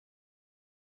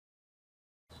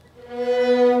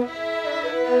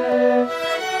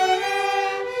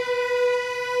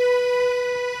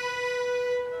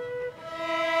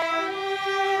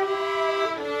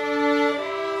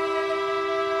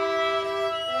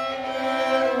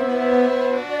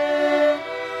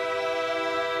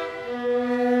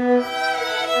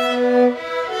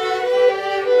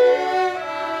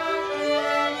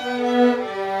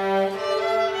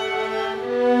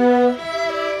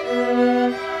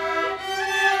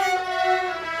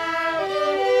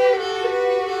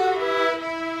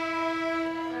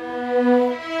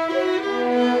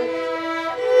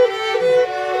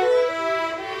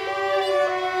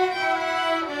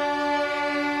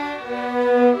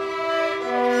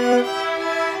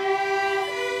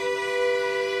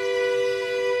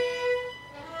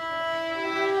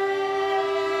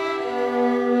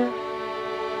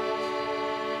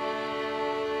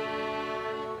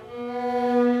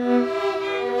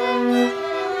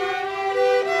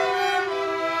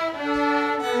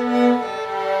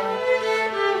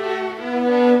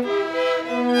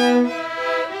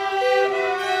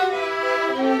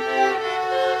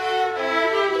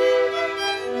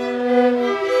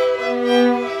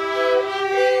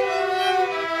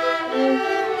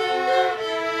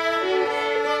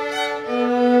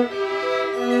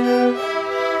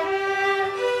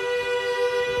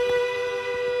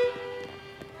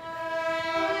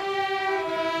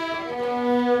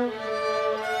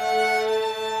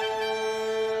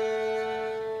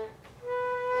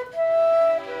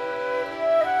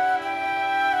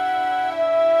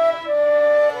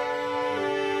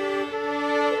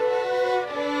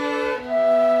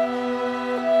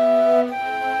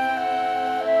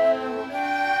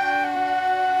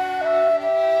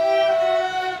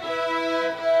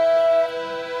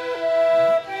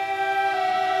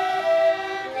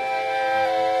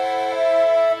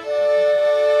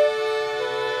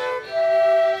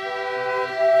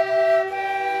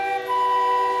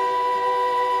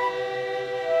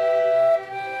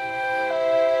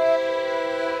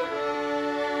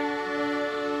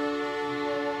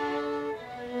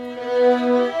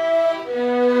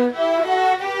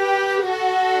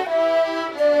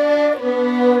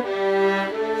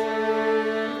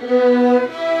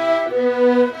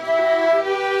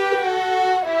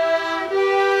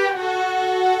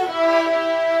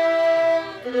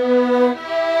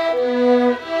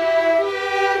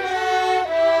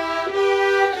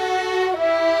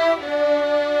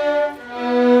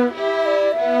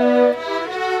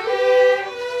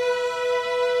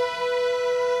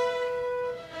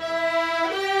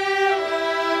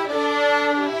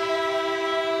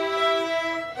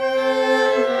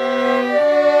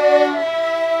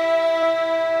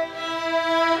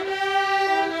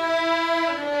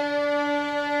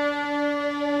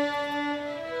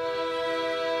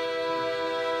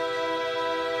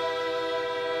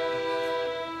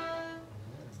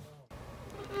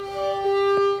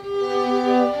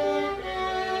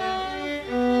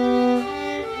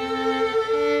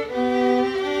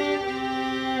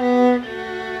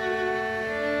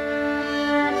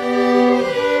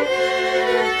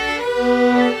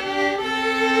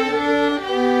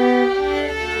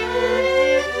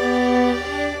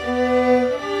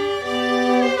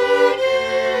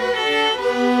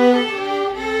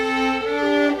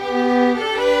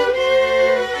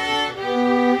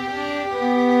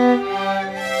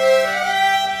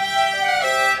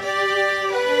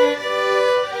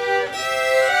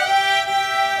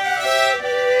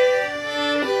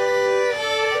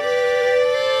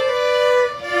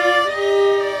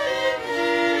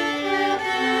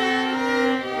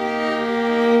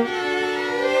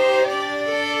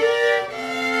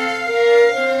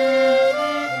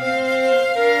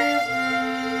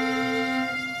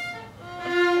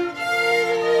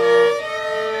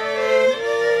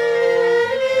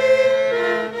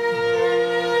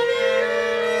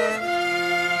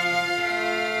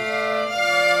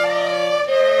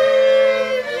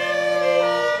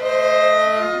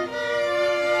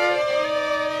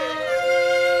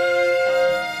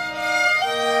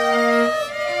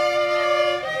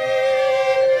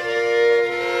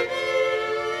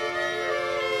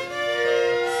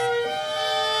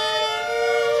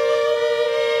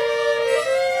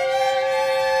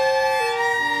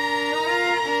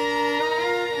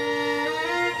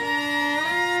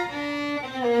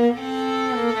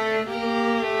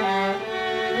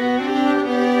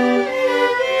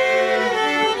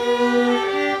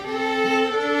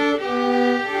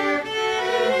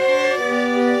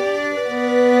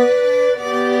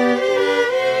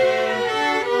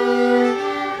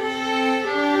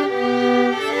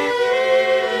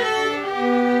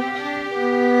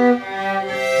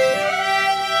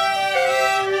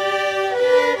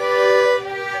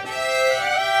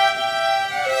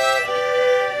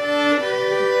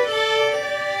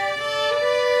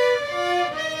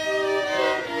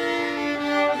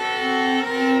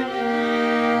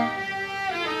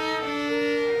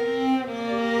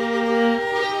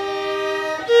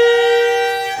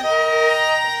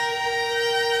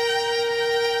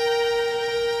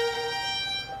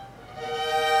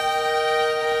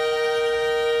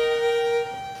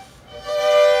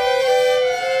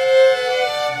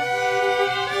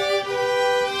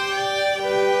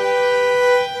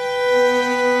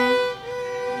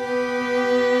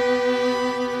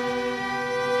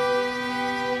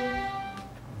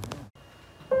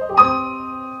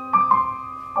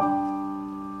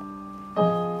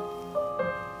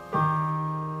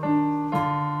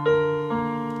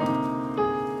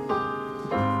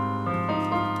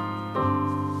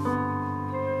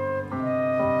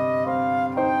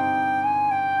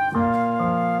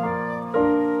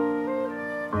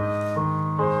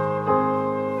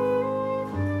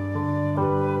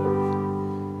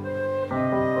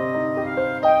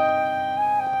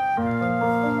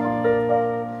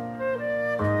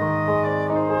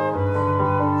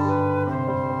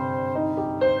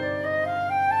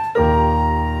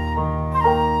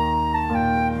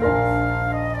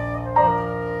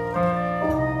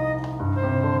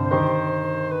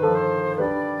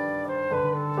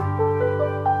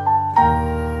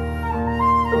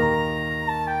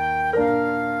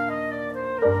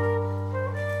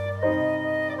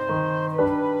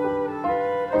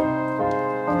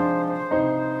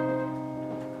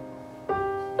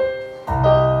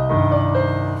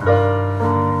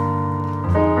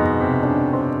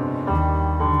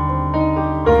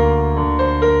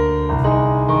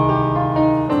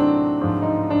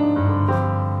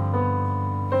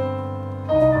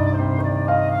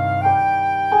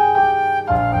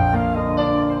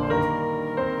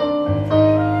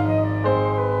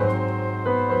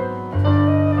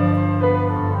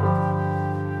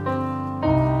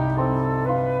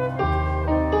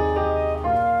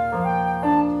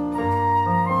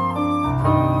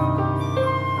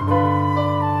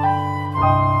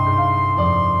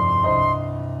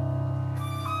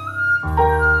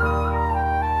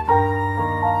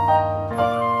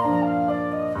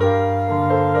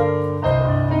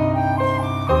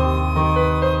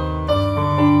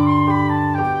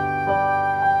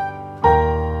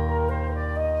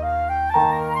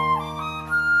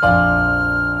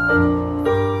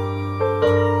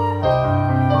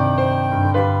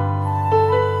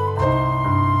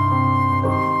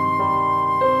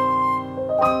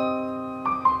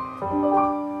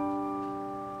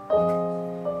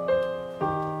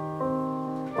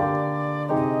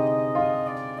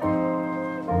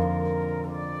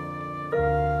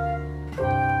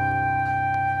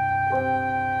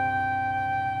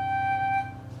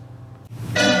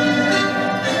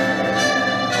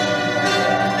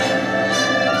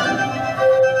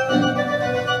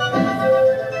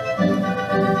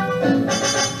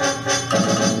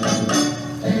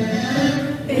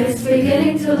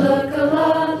beginning to look a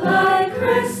lot like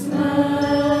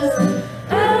Christmas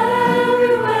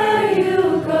everywhere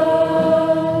you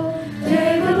go.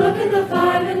 Take a look at the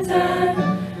 5 and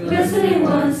 10, glistening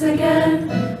once again,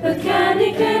 with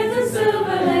candy canes and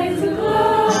silver lanes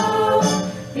aglow.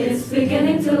 It's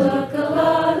beginning to look a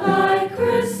lot like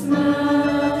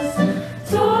Christmas,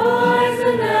 toys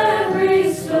in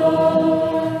every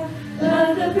store.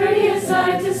 But the prettiest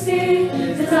sight to see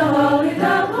is how holly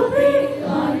that will be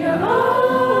on your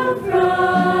own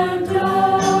front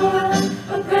door.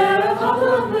 A pair of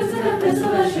hobble boots and a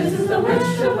pistol that shoots is the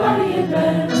wish of Barney and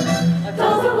Ben.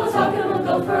 Dolls that will talk and will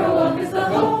go for a walk is the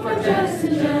hope for Janice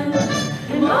and Jen.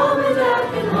 And Mom and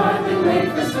Dad can hardly wait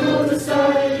for school to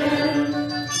start again.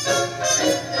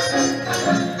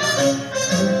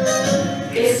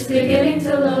 It's beginning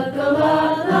to look a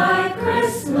lot like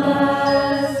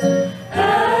Christmas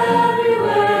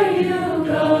everywhere you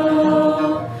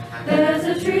go. There's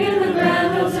a tree in the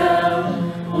Grand Hotel,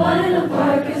 one in the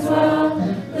park as well,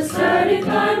 the sturdy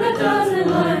kind that doesn't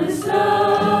mind the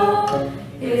snow.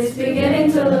 It's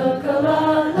beginning to look a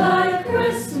lot like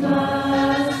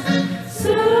Christmas.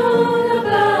 Soon the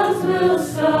bells will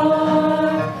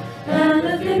start, and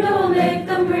the thing that will make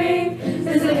them ring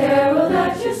is a carol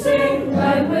that you sing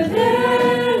right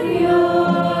within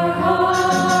your heart.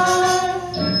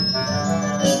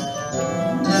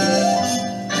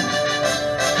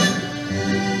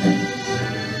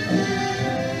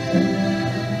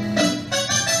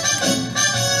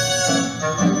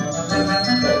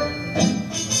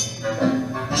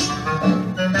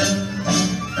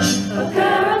 A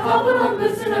pair of hobble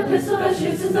boots and a pistol that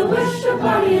shoots is the wish of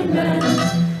Barney and Ben.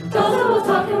 Dolls that will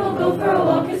talk and will go for a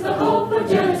walk is the hope of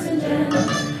Janice and Jen.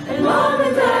 And Mom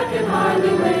and Dad can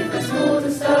hardly wait for school to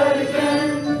start again.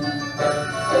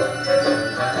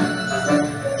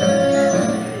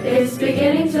 It's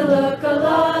beginning to look a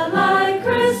lot like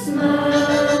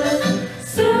Christmas.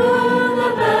 Soon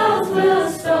the bells will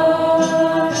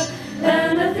start,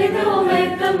 and the thing that will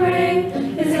make them ring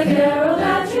is a carol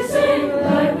that you sing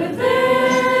right within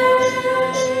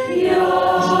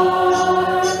your heart.